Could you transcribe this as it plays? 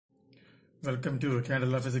Welcome to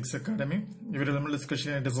Kerala Physics Academy. ഇവിടെ നമ്മൾ discussion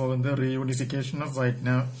ആയിട്ട് പോകുന്നത് റീയൂണിഫിക്കേഷൻ ഓഫ്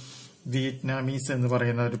വിയറ്റ്നാമീസ് എന്ന്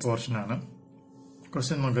പറയുന്ന ഒരു പോർഷൻ ആണ്.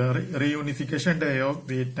 ക്വസ്റ്റ്യൻ നോക്കുക. Reunification day of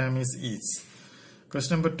Vietnamese is.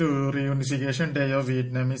 Question number 2. Reunification day of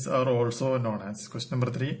Vietnamese are also known as. Question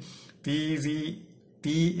number 3.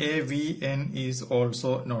 PAVN is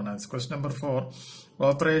also known as. Question number 4.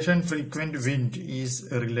 Operation Frequent Wind is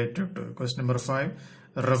related to. Question number 5.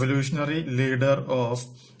 Revolutionary leader of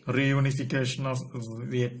reunification of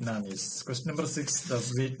Vietnamese. Question number 6. The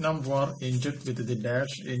Vietnam War ended with the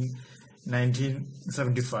dash in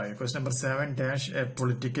 1975. Question number 7. Dash a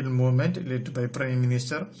political movement led by Prime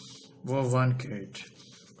Minister KTET.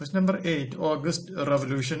 Question number 8. August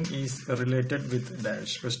Revolution is related with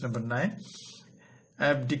dash. Question number 9.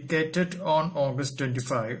 Abdicated on August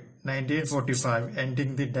 25, 1945,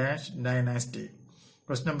 ending the dash dynasty.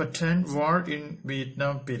 Question number 10. War in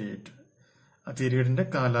Vietnam period. ആ പീരീഡിന്റെ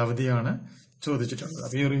കാലാവധിയാണ് ചോദിച്ചിട്ടുള്ളത്.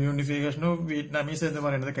 അപ്പൊ ഈ reunification of Vietnamese എന്ന്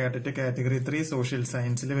പറയുന്നത് കാറ്ററ്റ് category 3 social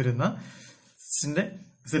സയൻസിൽ വരുന്ന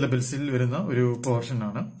സിലബസിൽ വരുന്ന ഒരു പോർഷൻ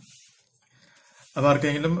ആണ്. അപ്പൊ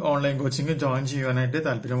ആർക്കെങ്കിലും ഓൺലൈൻ കോച്ചിങ് ജോയിൻ ചെയ്യാനായിട്ട്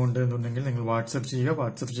താല്പര്യമുണ്ട് എന്നുണ്ടെങ്കിൽ നിങ്ങൾ വാട്സ്ആപ്പ് ചെയ്യുക.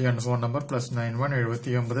 വാട്സ്ആപ്പ് ചെയ്യേണ്ട ഫോൺ നമ്പർ +91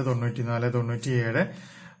 79 94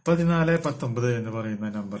 97 14 19 എന്ന് പറയുന്ന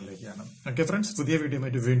നമ്പറിലേക്കാണ്. ഓക്കെ ഫ്രണ്ട്സ്, പുതിയ വീഡിയോ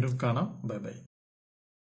ആയിട്ട് വീണ്ടും കാണാം. Bye bye.